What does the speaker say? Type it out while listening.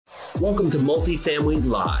Welcome to Multifamily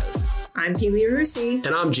Live. I'm Keely Yarusi.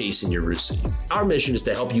 And I'm Jason Yarusi. Our mission is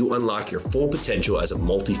to help you unlock your full potential as a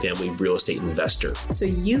multifamily real estate investor. So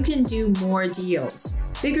you can do more deals,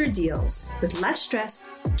 bigger deals, with less stress,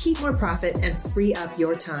 keep more profit, and free up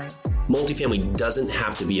your time. Multifamily doesn't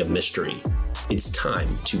have to be a mystery. It's time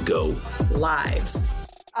to go live.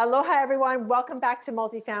 Aloha, everyone. Welcome back to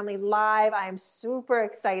Multifamily Live. I am super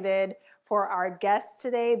excited for our guests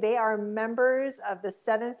today. They are members of the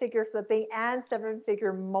seven-figure flipping and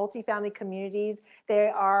seven-figure multifamily communities. They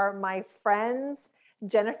are my friends,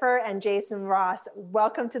 Jennifer and Jason Ross.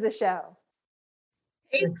 Welcome to the show.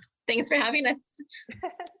 Hey, thanks for having us.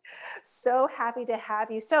 So happy to have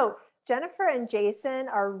you. So Jennifer and Jason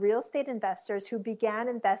are real estate investors who began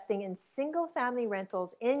investing in single-family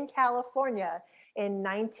rentals in California in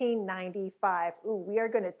 1995. Ooh, we are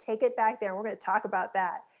going to take it back there and we're going to talk about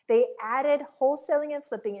that. They added wholesaling and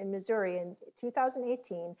flipping in Missouri in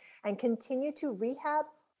 2018 and continue to rehab,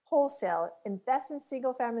 wholesale, invest in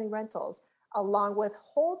single-family rentals, along with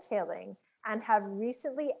wholetailing, and have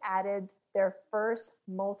recently added their first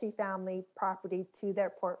multifamily property to their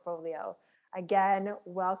portfolio. Again,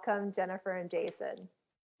 welcome, Jennifer and Jason.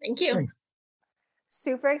 Thank you. Thanks.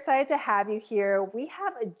 Super excited to have you here. We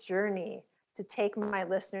have a journey to take my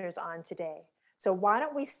listeners on today. So why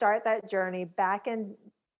don't we start that journey back in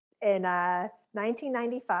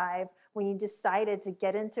 1995 when you decided to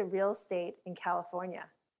get into real estate in California?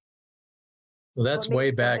 Well, that's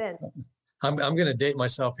way back. I'm going to date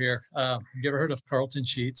myself here. Have you ever heard of Carlton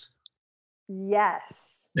Sheets?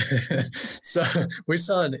 Yes. So we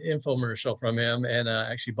saw an infomercial from him and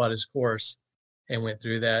actually bought his course and went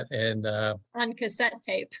through that. And on cassette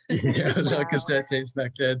tape. Yeah, it was on cassette tapes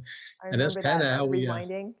back then. And that's kind of how we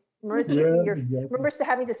rewinding. Remember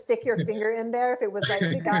having to stick your finger in there if it was like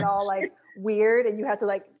it got all like weird and you had to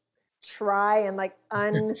like try and like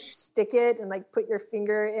unstick it and like put your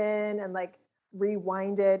finger in and like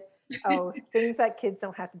rewind it. Oh, things that kids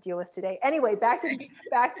don't have to deal with today. Anyway, back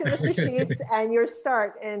to Mr. Sheets and your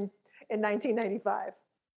start in 1995.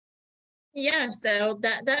 Yeah, so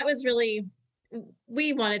that was really,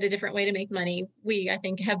 we wanted a different way to make money. We, I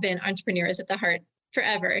think, have been entrepreneurs at the heart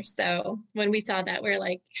forever. So when we saw that, we were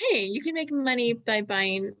like, hey, you can make money by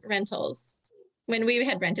buying rentals when we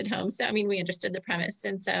had rented homes. So, I mean, we understood the premise.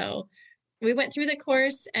 And so we went through the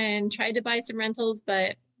course and tried to buy some rentals,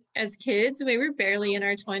 but as kids, we were barely in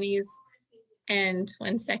our 20s. And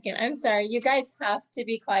 1 second, I'm sorry, you guys have to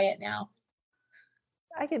be quiet now.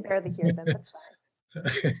 I can barely hear them. That's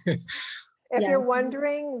fine. If you're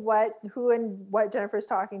wondering who and what Jennifer's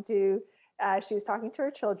talking to, she was talking to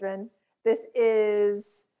her children.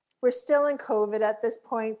 We're still in COVID at this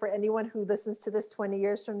point for anyone who listens to this 20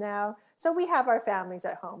 years from now. So we have our families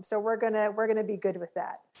at home. So we're gonna be good with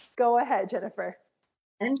that. Go ahead, Jennifer.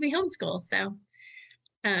 And we homeschool. So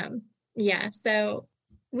so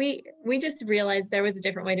we just realized there was a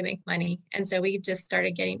different way to make money. And so we just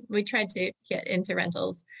we tried to get into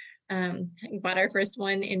rentals. We bought our first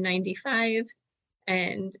one in 95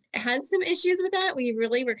 and had some issues with that. We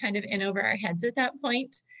really were kind of in over our heads at that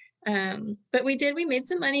point. But we made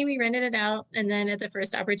some money, we rented it out. And then at the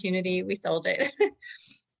first opportunity, we sold it.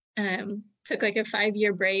 Took like a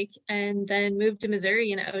 5-year break and then moved to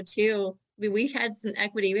Missouri in 2002. We had some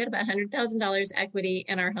equity. We had about $100,000 equity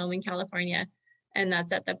in our home in California. And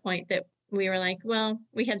that's at the point that we were like, well,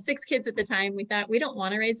 we had 6 kids at the time. We thought we don't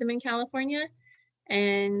want to raise them in California.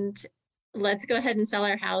 And let's go ahead and sell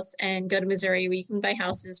our house and go to Missouri where you can buy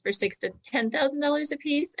houses for $6,000 to $10,000 a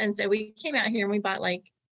piece. And so we came out here and we bought like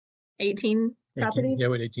 18 properties. Yeah,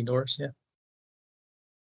 with 18 doors. Yeah.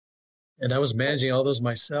 And I was managing all those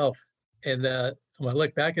myself. And when I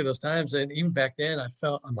look back at those times, and even back then,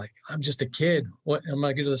 I'm like, I'm just a kid. What am I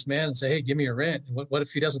going to go to this man and say, hey, give me your rent? What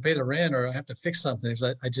if he doesn't pay the rent or I have to fix something?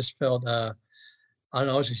 I just felt, I don't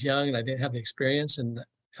know, I was just young and I didn't have the experience and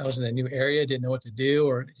I was in a new area, didn't know what to do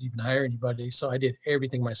or even hire anybody. So I did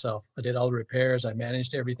everything myself. I did all the repairs. I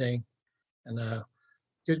managed everything and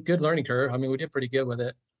good learning curve. I mean, we did pretty good with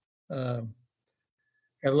it.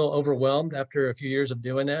 Got a little overwhelmed after a few years of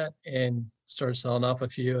doing that and started selling off a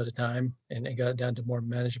few at a time and got it down to more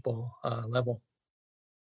manageable level.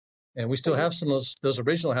 And we still have some of those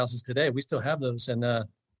original houses today. We still have those and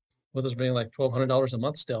with those being like $1,200 a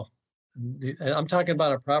month still. And I'm talking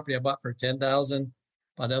about a property I bought for $10,000,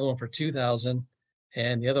 bought another one for $2,000,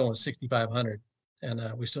 and the other one was $6,500. And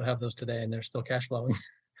we still have those today and they're still cash flowing.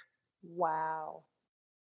 Wow.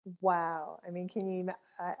 I mean, can you,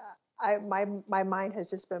 my mind has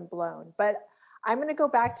just been blown, but I'm going to go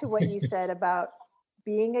back to what you said about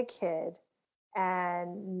being a kid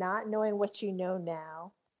and not knowing what you know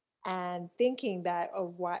now and thinking that,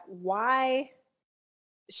 oh, why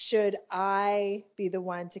should I be the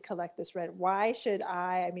one to collect this rent? Why should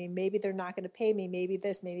I mean, maybe they're not going to pay me, maybe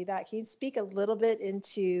this, maybe that. Can you speak a little bit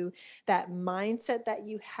into that mindset that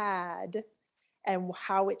you had and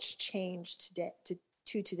how it's changed today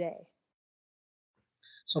to today?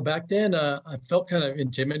 So back then, I felt kind of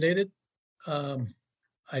intimidated.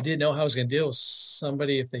 I didn't know how I was going to deal with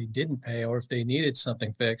somebody if they didn't pay or if they needed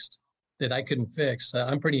something fixed that I couldn't fix.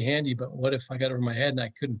 I'm pretty handy, but what if I got over my head and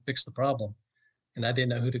I couldn't fix the problem and I didn't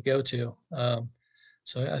know who to go to?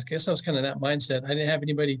 So I guess I was kind of in that mindset. I didn't have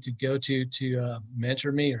anybody to go to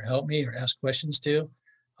mentor me or help me or ask questions to.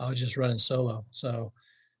 I was just running solo. So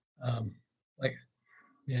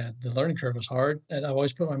the learning curve was hard. And I've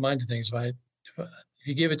always put my mind to things. If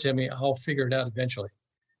you give it to me, I'll figure it out eventually.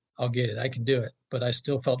 I'll get it. I can do it. But I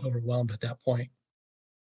still felt overwhelmed at that point.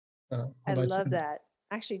 I love that.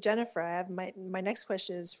 Actually, Jennifer, I have my next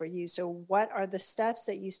question is for you. So what are the steps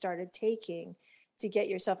that you started taking to get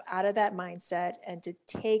yourself out of that mindset and to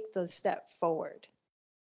take the step forward?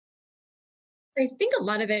 I think a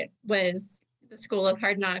lot of it was the School of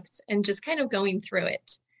Hard Knocks and just kind of going through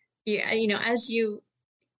it. Yeah, as you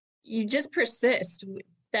just persist,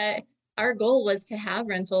 that our goal was to have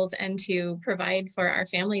rentals and to provide for our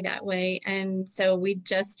family that way. And so we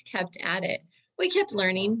just kept at it. We kept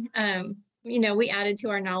learning. We added to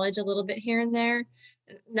our knowledge a little bit here and there.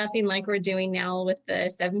 Nothing like we're doing now with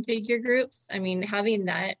the 7-figure groups. I mean, having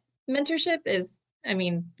that mentorship is,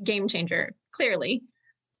 game changer, clearly.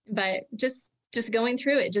 But just going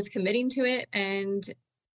through it, just committing to it and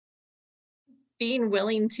being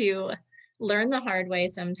willing to learn the hard way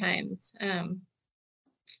sometimes.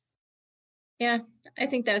 I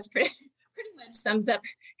think that's pretty much sums up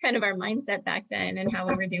kind of our mindset back then and how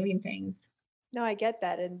we were doing things. No, I get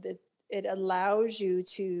that. And it allows you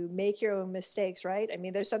to make your own mistakes, right? I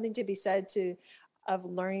mean, there's something to be said of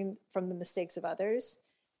learning from the mistakes of others,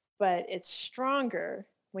 but it's stronger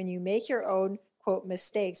when you make your own, quote,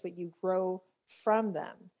 mistakes, but you grow from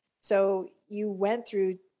them. So you went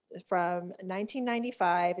through from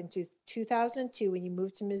 1995 into 2002, when you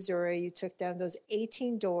moved to Missouri, you took down those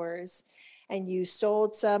 18 doors and you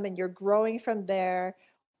sold some and you're growing from there.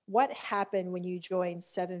 What happened when you joined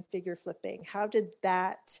 7-figure flipping? How did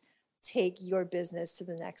that take your business to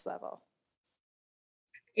the next level?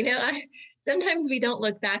 Sometimes we don't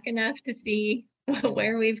look back enough to see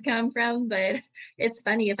where we've come from, but it's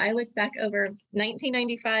funny. If I look back over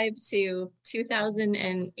 1995 to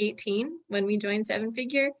 2018, when we joined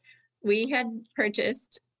 7-figure, we had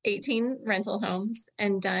purchased 18 rental homes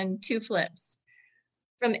and done 2 flips.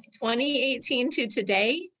 From 2018 to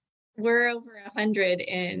today, we're over 100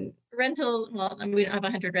 in rental. Well, we don't have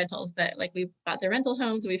 100 rentals, but we bought the rental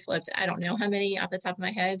homes, we flipped, I don't know how many off the top of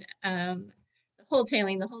my head. The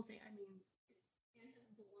wholesaling, the whole thing.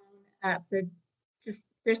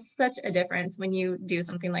 There's such a difference when you do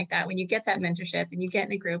something like that, when you get that mentorship and you get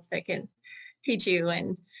in a group that can teach you.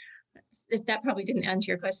 And that probably didn't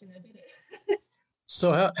answer your question, though, did it?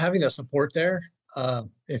 So having that support there,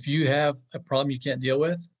 if you have a problem you can't deal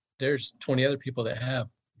with, there's 20 other people that have,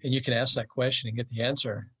 and you can ask that question and get the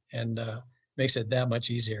answer, and makes it that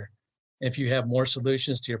much easier. If you have more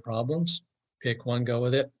solutions to your problems, pick one, go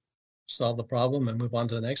with it, solve the problem, and move on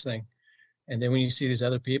to the next thing. And then when you see these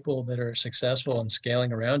other people that are successful and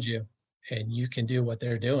scaling around you, and you can do what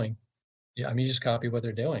they're doing, you just copy what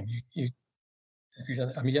they're doing. You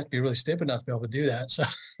have to be really stupid not to be able to do that. So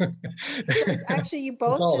actually, you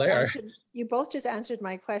both just answered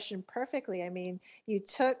my question perfectly. I mean, you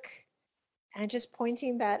took and just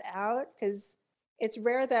pointing that out, because it's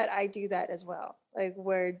rare that I do that as well.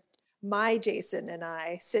 Where my Jason and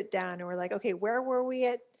I sit down and we're like, okay, where were we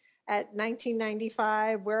at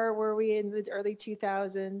 1995? Where were we in the early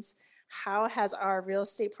 2000s? How has our real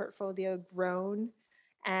estate portfolio grown?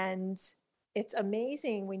 And it's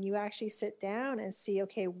amazing when you actually sit down and see,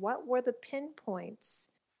 okay, what were the pinpoints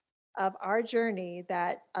of our journey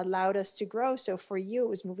that allowed us to grow? So for you, it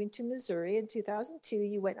was moving to Missouri in 2002.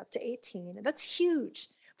 You went up to 18, and that's huge.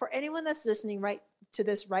 For anyone that's listening right to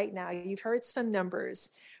this right now, you've heard some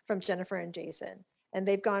numbers from Jennifer and Jason, and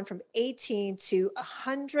they've gone from 18 to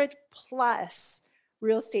 100 plus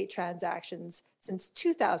real estate transactions since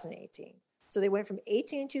 2018. So they went from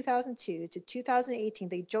 18 in 2002 to 2018.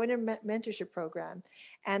 They joined a mentorship program,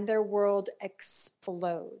 and their world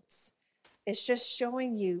explodes. It's just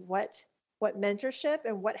showing you what mentorship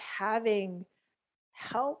and what having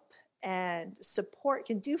help and support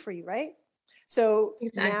can do for you, right? So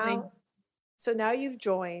exactly. Now you've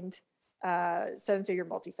joined 7-figure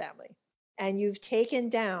multifamily, and you've taken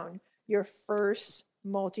down your first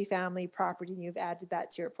multifamily property and you've added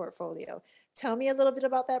that to your portfolio. Tell me a little bit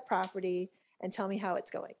about that property and tell me how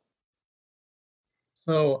it's going.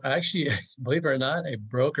 So actually, believe it or not, a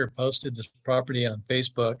broker posted this property on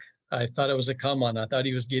Facebook. I thought it was a come on. I thought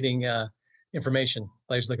he was getting information.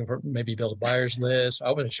 I was looking for maybe build a buyer's list.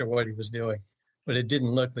 I wasn't sure what he was doing, but it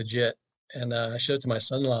didn't look legit. And I showed it to my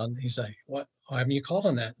son-in-law, and he's like, "What? Why haven't you called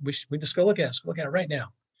on that? We just go look at it. Let's go look at it right now."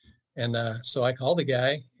 And so I called the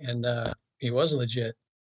guy, and he was legit.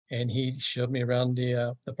 And he showed me around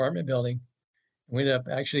the apartment building. We ended up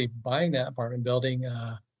actually buying that apartment building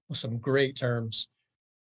with some great terms.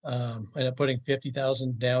 Ended up putting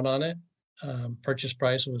 $50,000 down on it. Purchase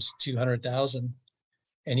price was $200,000,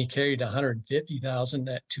 and he carried $150,000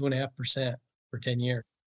 at 2.5% for 10 years.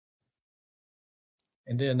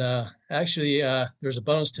 And then actually, there's a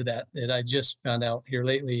bonus to that I just found out here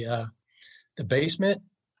lately. The basement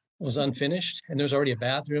was unfinished, and there's already a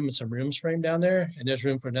bathroom and some rooms framed down there, and there's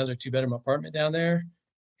room for another 2-bedroom apartment down there,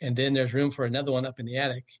 and then there's room for another one up in the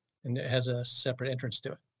attic, and it has a separate entrance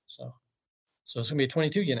to it. So it's gonna be a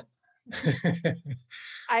 22 unit.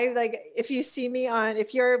 I like, if you see me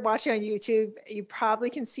if you're watching on YouTube, you probably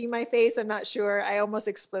can see my face. I'm not sure. I almost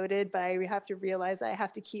exploded, but I have to realize I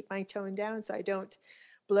have to keep my tone down so I don't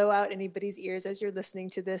blow out anybody's ears as you're listening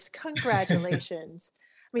to this. Congratulations.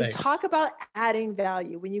 I mean, Thanks. Talk about adding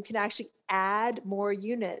value when you can actually add more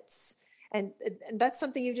units. And that's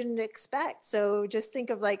something you didn't expect. So just think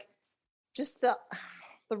of like, just the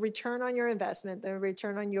return on your investment, the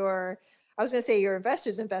return on your, I was going to say your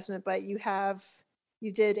investor's investment, but you said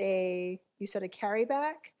a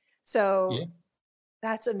carryback. So yeah.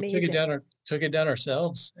 That's amazing. We took it down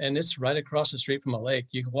ourselves, and it's right across the street from a lake.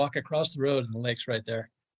 You can walk across the road and the lake's right there.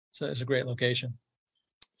 So it's a great location.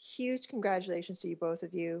 Huge congratulations to you, both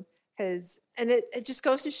of you. And it just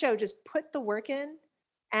goes to show, just put the work in,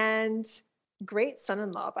 and great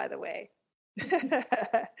son-in-law, by the way.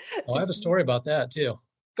 Well, I have a story about that too.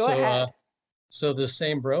 Go ahead. So the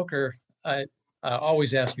same broker, I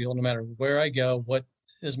always ask people, no matter where I go, what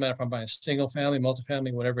doesn't matter if I'm buying a single family,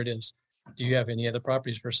 multifamily, whatever it is, do you have any other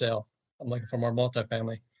properties for sale? I'm looking for more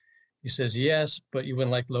multifamily. He says, yes, but you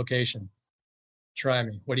wouldn't like the location. Try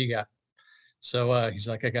me. What do you got? So he's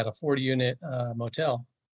like, I got a 40-unit motel.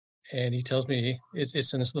 And he tells me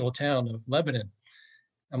it's in this little town of Lebanon.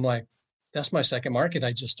 I'm like, that's my second market.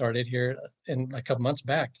 I just started here in like a couple months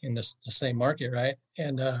back in the same market, right?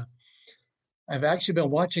 And I've actually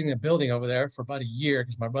been watching the building over there for about a year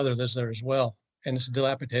because my brother lives there as well. And it's a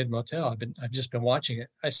dilapidated motel. I've just been watching it.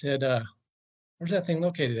 I said, where's that thing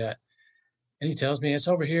located at? And he tells me it's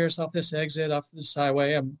over here. It's off this exit, off this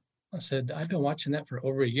highway. I said, I've been watching that for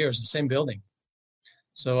over a year. It's the same building.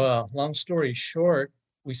 So long story short,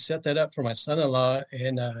 we set that up for my son-in-law,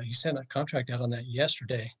 and he sent a contract out on that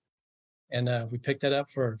yesterday. And we picked that up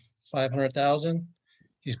for $500,000.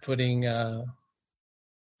 He's putting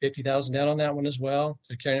 $50,000 down on that one as well.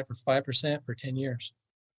 So carrying it for 5% for 10 years.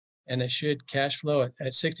 And it should cash flow at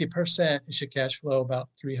 60%. It should cash flow about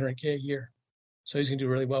 $300K a year. So he's gonna do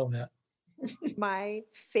really well with that. My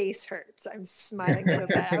face hurts. I'm smiling so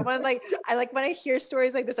bad. I like when I hear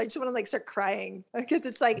stories like this, I just want to like start crying because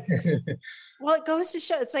it's like, well, it goes to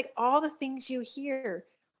show, it's like all the things you hear.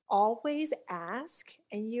 Always ask,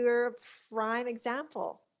 and you're a prime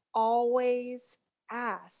example. Always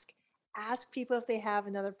ask. Ask people if they have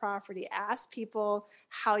another property. Ask people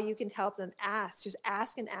how you can help them. Just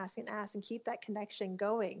ask and ask and ask and keep that connection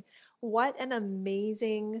going. What an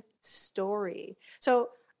amazing story. So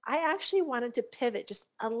I actually wanted to pivot just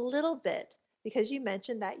a little bit because you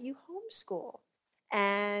mentioned that you homeschool,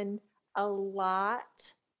 and a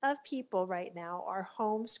lot of people right now are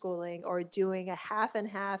homeschooling or doing a half and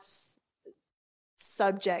half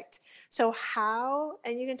subject. So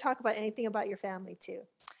and you can talk about anything about your family too.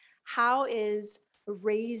 How is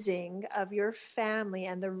raising of your family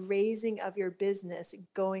and the raising of your business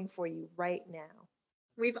going for you right now?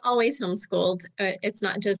 We've always homeschooled. It's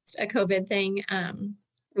not just a COVID thing.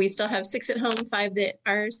 We still have 6 at home, 5 that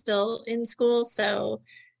are still in school. So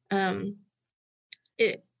how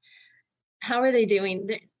are they doing?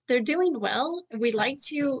 They're doing well. I like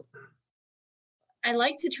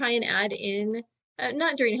to try and add in,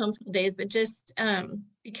 not during homeschool days, but just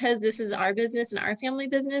because this is our business and our family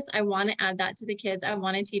business, I want to add that to the kids. I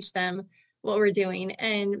want to teach them what we're doing.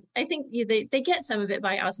 And I think they get some of it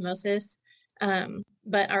by osmosis.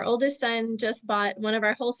 But our oldest son just bought one of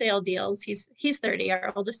our wholesale deals. He's 30.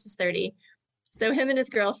 Our oldest is 30. So him and his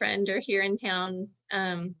girlfriend are here in town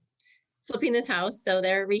flipping this house. So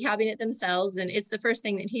they're rehabbing it themselves. And it's the first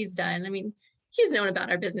thing that he's done. I mean, he's known about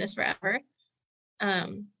our business forever.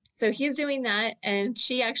 So So he's doing that. And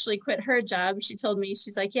she actually quit her job. She told me,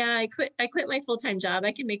 she's like, yeah, I quit my full-time job.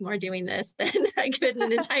 I can make more doing this than I could in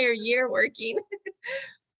an entire year working.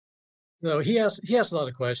 No, he asks a lot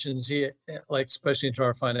of questions. He like, especially into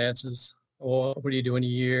our finances. Well, what do you do in a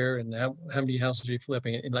year, and how many houses are you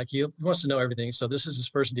flipping? And like he wants to know everything. So this is his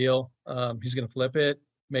first deal. He's going to flip it,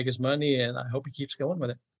 make his money, and I hope he keeps going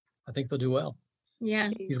with it. I think they'll do well.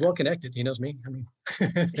 Yeah, he's well connected. He knows me. I mean,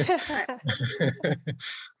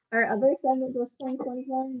 our other son is just turned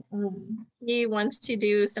 21. He wants to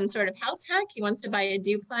do some sort of house hack. He wants to buy a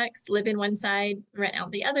duplex, live in one side, rent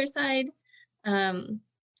out the other side.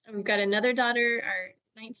 We've got another daughter,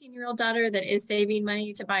 our 19-year-old daughter, that is saving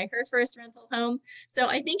money to buy her first rental home. So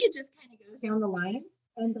I think it just kind of goes down the line.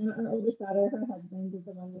 And then our oldest daughter, her husband is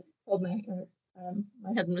the one that told my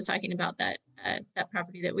husband was talking about that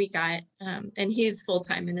property that we got. And he's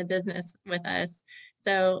full-time in the business with us.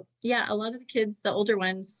 So yeah, a lot of the kids, the older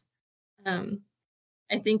ones,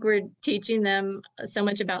 I think we're teaching them so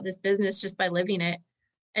much about this business just by living it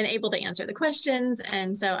and able to answer the questions.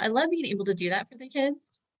 And so I love being able to do that for the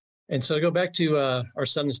kids. And so to go back to our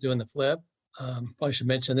son is doing the flip, I should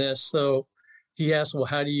mention this. So he asked, well,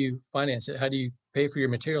 how do you finance it? How do you pay for your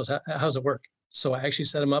materials? How does it work? So I actually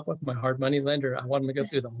set him up with my hard money lender. I want him to go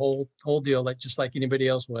through the whole deal, just like anybody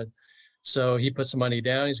else would. So he puts the money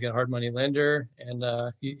down. He's got a hard money lender, and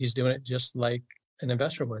he's doing it just like an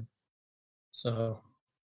investor would. So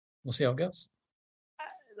we'll see how it goes.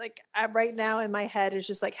 Right now in my head is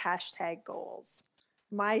just like hashtag goals.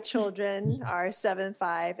 My children are 7,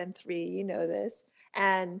 5, and 3. You know this.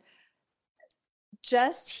 And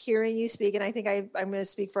just hearing you speak, and I think I'm going to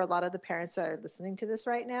speak for a lot of the parents that are listening to this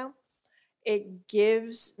right now, it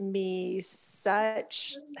gives me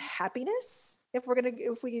such happiness.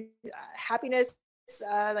 Happiness,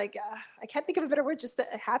 I can't think of a better word, just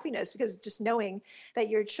happiness, because just knowing that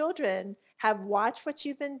your children have watched what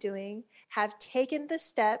you've been doing, have taken the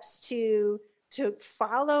steps to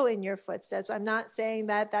follow in your footsteps. I'm not saying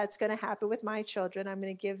that that's going to happen with my children. I'm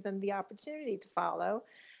going to give them the opportunity to follow,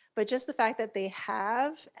 but just the fact that they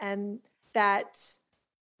have, and that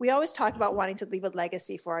we always talk about wanting to leave a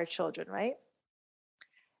legacy for our children, right?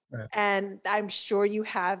 Right. And I'm sure you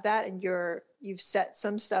have that, and you've set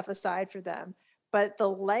some stuff aside for them. But the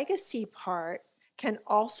legacy part can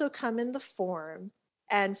also come in the form,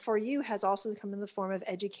 and for you has also come in the form of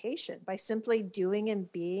education. By simply doing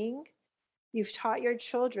and being, you've taught your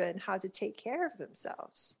children how to take care of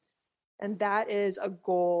themselves. And that is a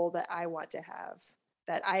goal that I want to have,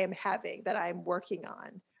 that I am having, that I'm working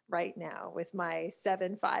on right now with my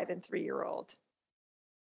 7, 5, and 3-year-old.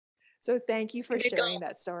 So thank you for sharing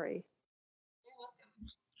that story.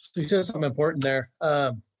 You said something important there.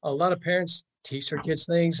 A lot of parents teach their kids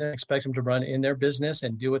things and expect them to run in their business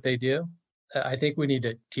and do what they do. I think we need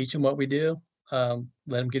to teach them what we do, let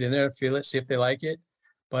them get in there, feel it, see if they like it.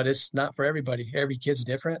 But it's not for everybody. Every kid's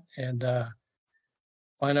different, and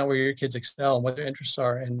find out where your kids excel and what their interests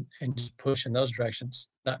are, and just push in those directions.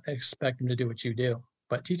 Not expect them to do what you do,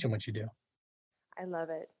 but teach them what you do. I love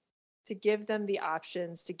it. To give them the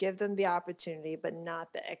options, to give them the opportunity, but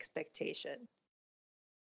not the expectation.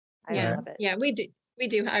 I love it. Yeah, we do.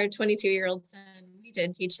 Our 22-year-old son, we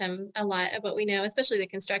did teach him a lot of what we know, especially the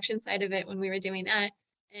construction side of it when we were doing that.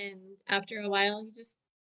 And after a while,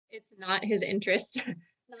 it's not his interest.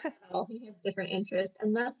 Not at all. He has different interests,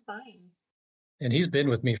 and that's fine. And he's been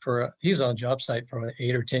with me he's on a job site for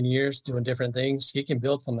 8 or 10 years doing different things. He can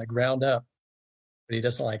build from the ground up, but he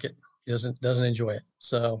doesn't like it. He doesn't enjoy it.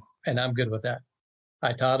 So, and I'm good with that.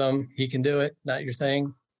 I taught him, he can do it, not your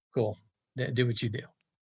thing. Cool. Do what you do.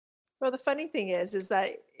 Well, the funny thing is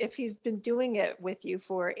that if he's been doing it with you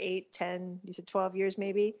for 8, 10, you said 12 years,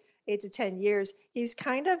 maybe 8 to 10 years, he's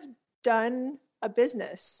kind of done a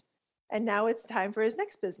business. And now it's time for his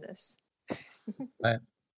next business. Right.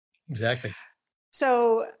 Exactly.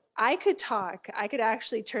 So I could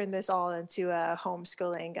actually turn this all into a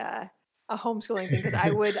homeschooling thing, because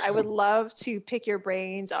I would love to pick your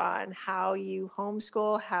brains on how you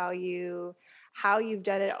homeschool, how you've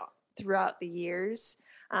done it throughout the years,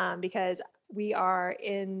 because we are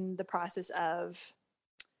in the process of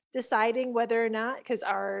deciding whether or not, because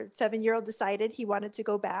our 7-year-old decided he wanted to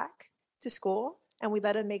go back to school. And we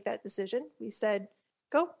let him make that decision. We said,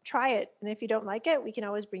 go try it. And if you don't like it, we can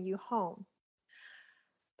always bring you home.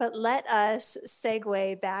 But let us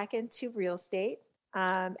segue back into real estate,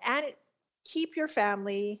 and keep your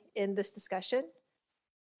family in this discussion.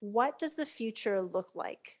 What does the future look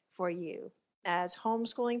like for you as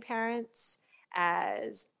homeschooling parents,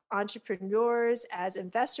 as entrepreneurs, as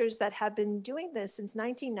investors that have been doing this since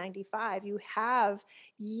 1995? You have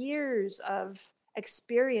years of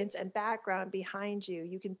experience and background behind you.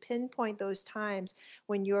 You can pinpoint those times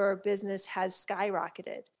when your business has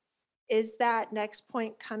skyrocketed. Is that next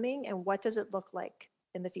point coming, and what does it look like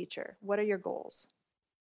in the future? What are your goals?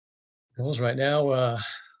 Goals right now,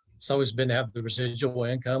 it's always been to have the residual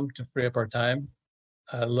income to free up our time.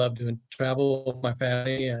 I love doing travel with my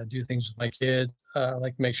family, do things with my kids. I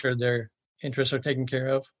like to make sure their interests are taken care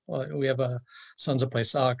of. We have sons that play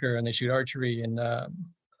soccer and they shoot archery, and I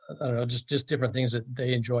don't know, just different things that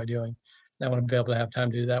they enjoy doing. And I want to be able to have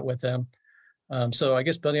time to do that with them. So I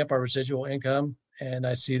guess building up our residual income, and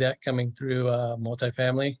I see that coming through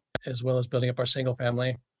multifamily as well as building up our single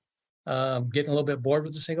family. Getting a little bit bored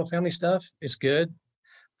with the single family stuff. It's good,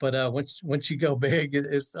 but once you go big,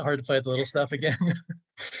 it's hard to play with the little stuff again.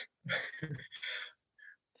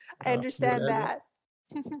 I understand that.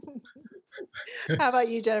 How about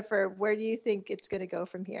you, Jennifer? Where do you think it's going to go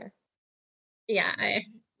from here? Yeah, I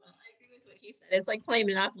agree with what he said. It's like playing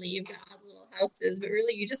Monopoly. You've got all the little houses, but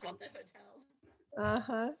really you just want the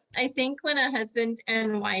hotel. I think when a husband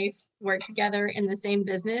and wife work together in the same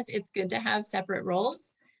business, it's good to have separate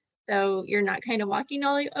roles. So you're not kind of walking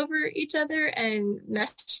all over each other and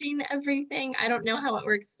meshing everything. I don't know how it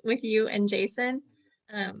works with you and Jason,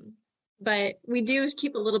 but we do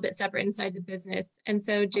keep a little bit separate inside the business. And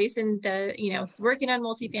so Jason does, is working on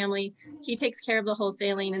multifamily. He takes care of the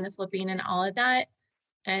wholesaling and the flipping and all of that.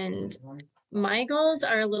 And my goals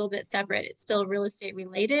are a little bit separate. It's still real estate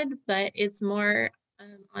related, but it's more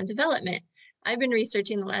on development. I've been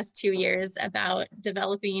researching the last 2 years about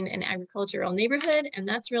developing an agricultural neighborhood, and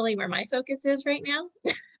that's really where my focus is right now.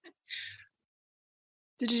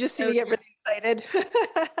 Did you just see me get really excited?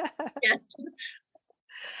 Yes.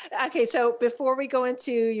 Okay, so before we go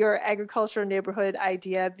into your agricultural neighborhood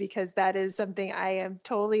idea, because that is something I am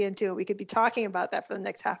totally into, we could be talking about that for the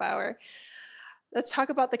next half hour. Let's talk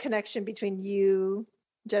about the connection between you,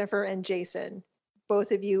 Jennifer, and Jason.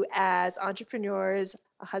 Both of you as entrepreneurs,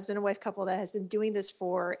 a husband and wife couple that has been doing this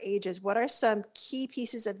for ages. What are some key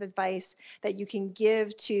pieces of advice that you can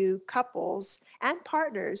give to couples and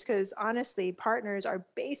partners? Because honestly, partners are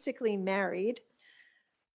basically married.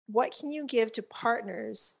 What can you give to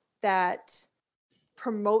partners that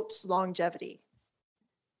promotes longevity?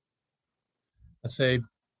 I'd say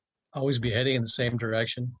always be heading in the same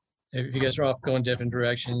direction. If you guys are off going different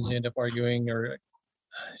directions, you end up arguing or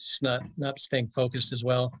just not staying focused as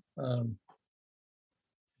well.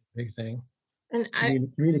 Big thing. And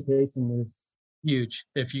communication is huge.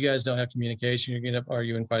 If you guys don't have communication, you're going to end up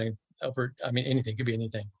arguing, fighting over, anything, could be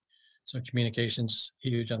anything. So communication's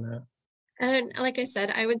huge on that. And like I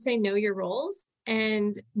said, I would say know your roles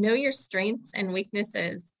and know your strengths and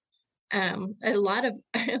weaknesses. A lot of,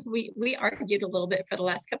 we argued a little bit for the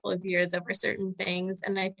last couple of years over certain things.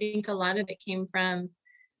 And I think a lot of it came from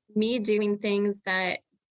me doing things that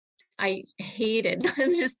I hated,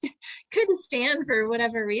 just couldn't stand for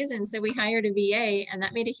whatever reason. So we hired a VA, and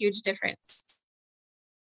that made a huge difference.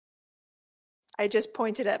 I just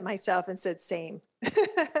pointed at myself and said, same. But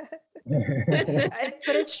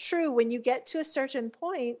it's true. When you get to a certain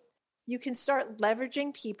point, you can start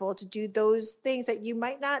leveraging people to do those things that you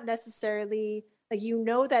might not necessarily,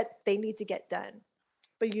 that they need to get done,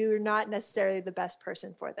 but you're not necessarily the best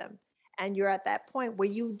person for them. And you're at that point where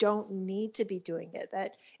you don't need to be doing it.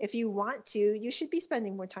 That if you want to, you should be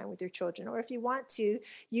spending more time with your children. Or if you want to,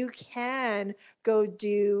 you can go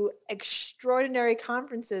do extraordinary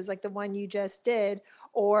conferences like the one you just did,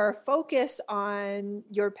 or focus on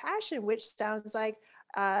your passion, which sounds like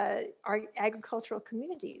our agricultural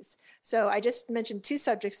communities. So I just mentioned 2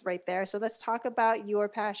 subjects right there. So let's talk about your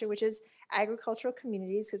passion, which is agricultural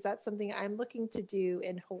communities, because that's something I'm looking to do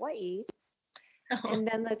in Hawaii. And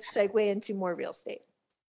then let's segue into more real estate.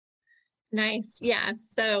 Nice. Yeah.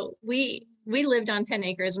 So we lived on 10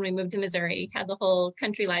 acres when we moved to Missouri, had the whole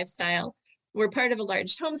country lifestyle. We're part of a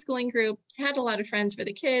large homeschooling group, had a lot of friends for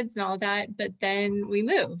the kids and all of that. But then we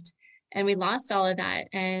moved and we lost all of that.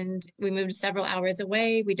 And we moved several hours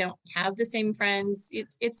away. We don't have the same friends.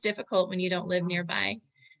 It's difficult when you don't live nearby.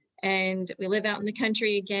 And we live out in the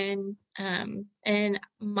country again. And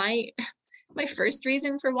my first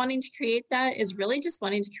reason for wanting to create that is really just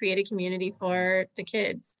wanting to create a community for the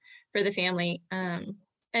kids, for the family. And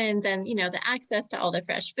then, the access to all the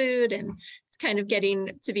fresh food, and it's kind of getting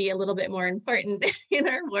to be a little bit more important in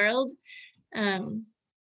our world. And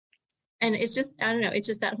it's just, I don't know, it's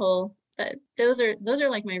just that whole, those are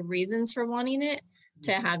like my reasons for wanting it,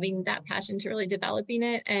 to having that passion, to really developing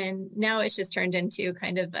it. And now it's just turned into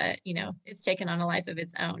kind of it's taken on a life of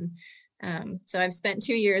its own. So I've spent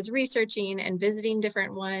 2 years researching and visiting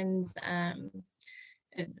different ones.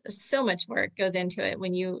 So much work goes into it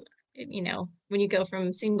when you when you go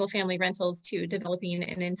from single family rentals to developing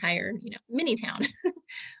an entire, mini town.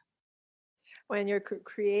 When you're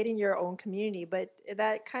creating your own community, but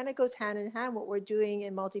that kind of goes hand in hand what we're doing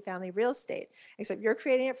in multifamily real estate, except you're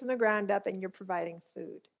creating it from the ground up and you're providing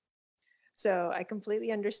food. So I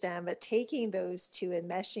completely understand, but taking those two and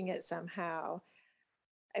meshing it somehow,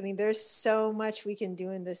 I mean, there's so much we can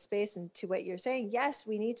do in this space. And to what you're saying, yes,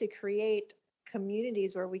 we need to create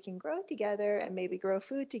communities where we can grow together and maybe grow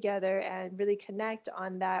food together and really connect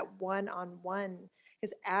on that one-on-one.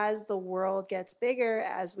 Because as the world gets bigger,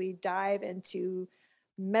 as we dive into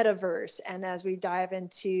metaverse and as we dive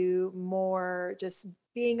into more just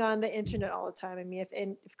being on the internet all the time, I mean,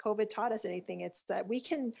 if COVID taught us anything, it's that we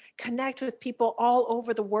can connect with people all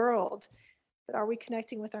over the world. But are we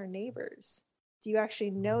connecting with our neighbors? Do you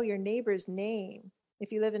actually know your neighbor's name?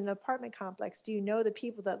 If you live in an apartment complex, do you know the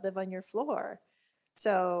people that live on your floor?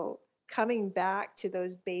 So coming back to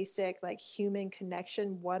those basic like human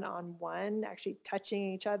connection, one-on-one, actually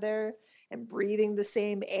touching each other and breathing the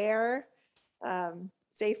same air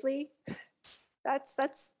safely,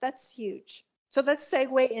 that's huge. So let's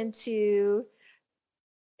segue into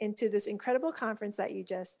this incredible conference that you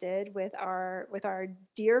just did with our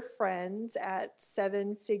dear friends at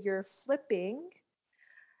Seven Figure Flipping.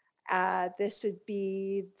 This would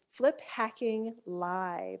be Flip Hacking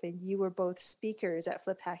Live, and you were both speakers at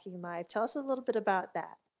Flip Hacking Live. Tell us a little bit about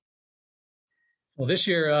that. Well, this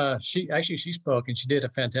year, she spoke and she did a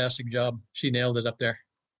fantastic job. She nailed it up there.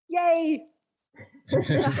 Yay!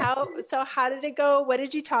 So how did it go? What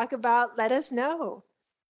did you talk about? Let us know.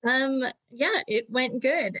 Yeah, it went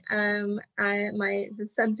good. The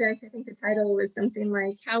subject, I think the title was something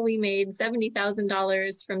like how we made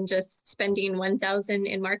 $70,000 from just spending $1,000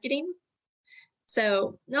 in marketing.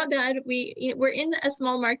 So not bad. We're in a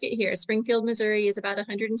small market here. Springfield, Missouri is about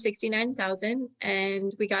 169,000,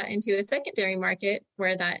 and we got into a secondary market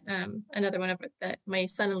where that another one of that my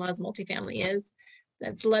son-in-law's multifamily is.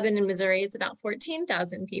 That's Lebanon, Missouri. It's about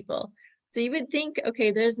 14,000 people. So you would think, okay,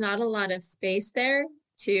 there's not a lot of space there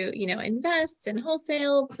to, invest and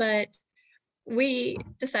wholesale, but we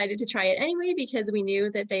decided to try it anyway because we knew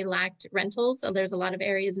that they lacked rentals. So there's a lot of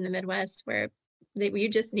areas in the Midwest where you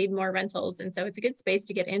just need more rentals. And so it's a good space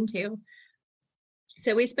to get into.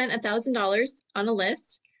 So we spent $1,000 on a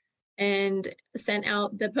list and sent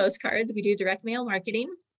out the postcards. We do direct mail marketing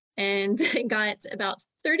and got about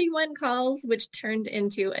 31 calls, which turned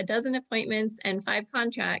into a dozen appointments and 5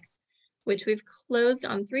 contracts, which we've closed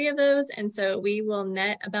on 3 of those. And so we will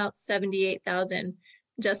net about 78,000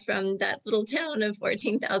 just from that little town of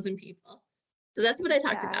 14,000 people. So that's what I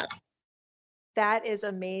talked about. That is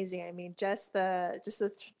amazing. I mean, just the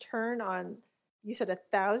turn on, you said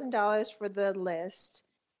 $1,000 for the list.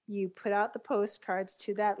 You put out the postcards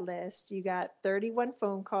to that list. You got 31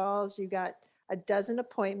 phone calls. You got a dozen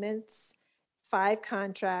appointments, 5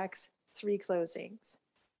 contracts, 3 closings.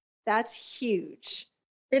 That's huge.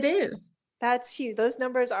 It is. That's huge. Those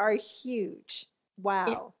numbers are huge.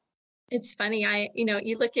 Wow. It's funny.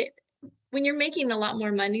 You look at when you're making a lot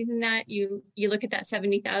more money than that, you look at that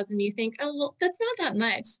 70,000, you think, oh, well, that's not that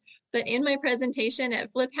much. But in my presentation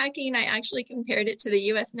at Flip Hacking, I actually compared it to the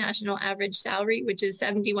U.S. national average salary, which is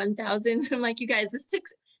 71,000. So I'm like, you guys, this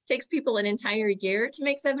takes people an entire year to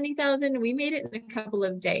make 70,000. We made it in a couple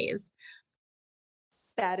of days.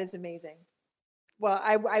 That is amazing. Well,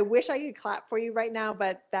 I wish I could clap for you right now,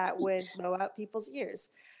 but that would blow out people's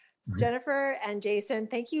ears. Mm-hmm. Jennifer and Jason,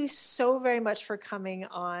 thank you so very much for coming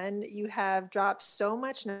on. You have dropped so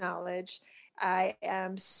much knowledge. I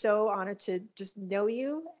am so honored to just know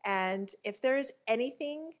you. And if there is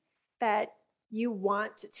anything that you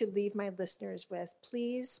want to leave my listeners with,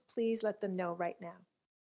 please let them know right now.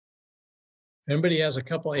 If anybody has a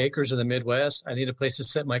couple acres in the Midwest, I need a place to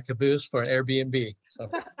set my caboose for an Airbnb.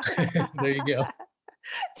 So there you go.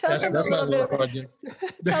 Tell them a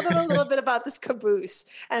little bit about this caboose,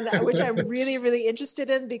 and which I'm really, really interested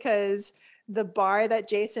in, because the bar that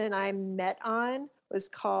Jason and I met on was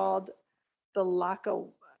called the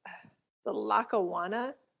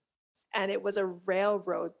Lackawanna, and it was a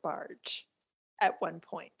railroad barge at one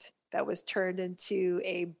point that was turned into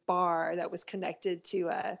a bar that was connected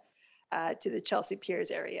to the Chelsea Piers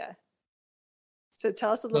area. So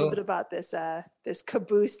tell us a little bit about this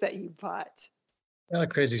caboose that you bought.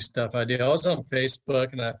 Crazy stuff I do. I was on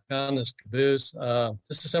Facebook and I found this caboose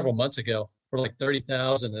just several months ago for like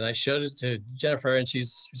 $30,000, and I showed it to Jennifer, and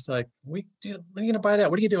she's like, "When are you gonna buy that?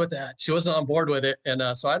 What do you do with that?" She wasn't on board with it, and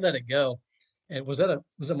so I let it go. And was it a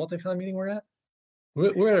multifamily meeting we're at? We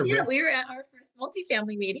were at our first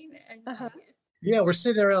multifamily meeting. Uh-huh. Yeah, we're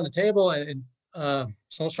sitting around the table, and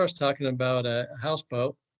someone starts talking about a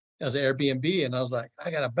houseboat, as an Airbnb. And I was like,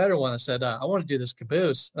 I got a better one. I said, I want to do this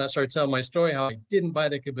caboose. And I started telling my story, how I didn't buy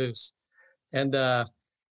the caboose. And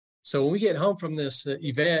so when we get home from this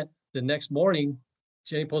event, the next morning,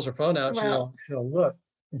 Jenny pulls her phone out. Wow. She'll look,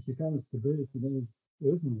 and she found this caboose.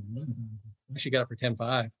 And she got it for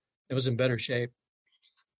 $10,500. It was in better shape.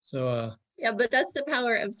 So yeah, but that's the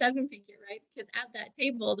power of Seven Figure, right? Because at that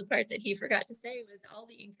table, the part that he forgot to say was all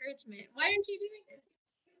the encouragement. Why aren't you doing this?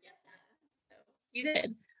 You get that. So he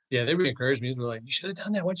did. Yeah, they re-encouraged me. They were like, you should have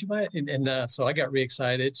done that. Why'd you buy it? And so I got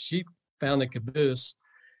re-excited. She found the caboose,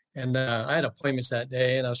 and I had appointments that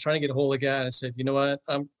day, and I was trying to get a hold of the guy, and I said, you know what?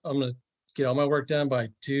 I'm going to get all my work done by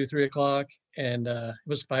 2-3 o'clock. And it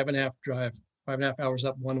was 5.5 hours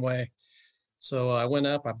up one way. So I went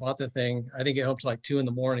up, I bought the thing. I didn't get home till like 2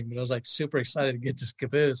 a.m, but I was like super excited to get this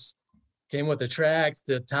caboose. Came with the tracks,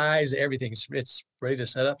 the ties, everything. It's ready to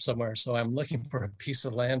set up somewhere. So I'm looking for a piece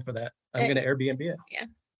of land for that. I'm going to Airbnb it. Yeah.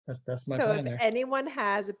 That's my So plan if there. anyone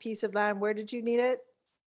has a piece of land, where did you need it?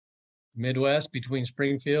 Midwest, between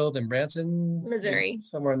Springfield and Branson, Missouri.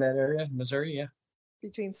 somewhere in that area. Missouri, yeah.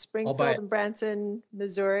 Between buy Springfield it. and Branson,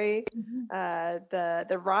 Missouri.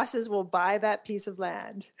 The Rosses will buy that piece of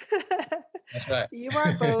land. That's right. You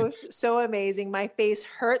are both so amazing. My face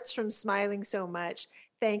hurts from smiling so much.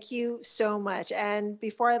 Thank you so much. And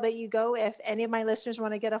before I let you go, if any of my listeners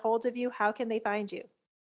want to get a hold of you, how can they find you?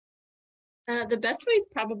 The best way is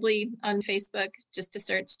probably on Facebook, just to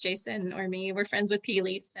search Jason or me. We're friends with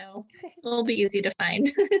Peely, so it'll be easy to find.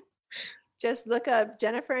 Just look up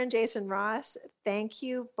Jennifer and Jason Ross. Thank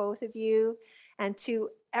you, both of you. And to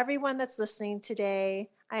everyone that's listening today,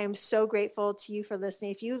 I am so grateful to you for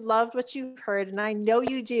listening. If you loved what you heard, and I know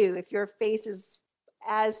you do, if your face is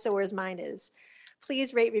as sore as mine is,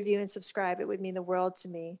 please rate, review, and subscribe. It would mean the world to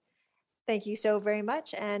me. Thank you so very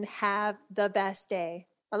much, and have the best day.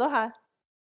 Aloha.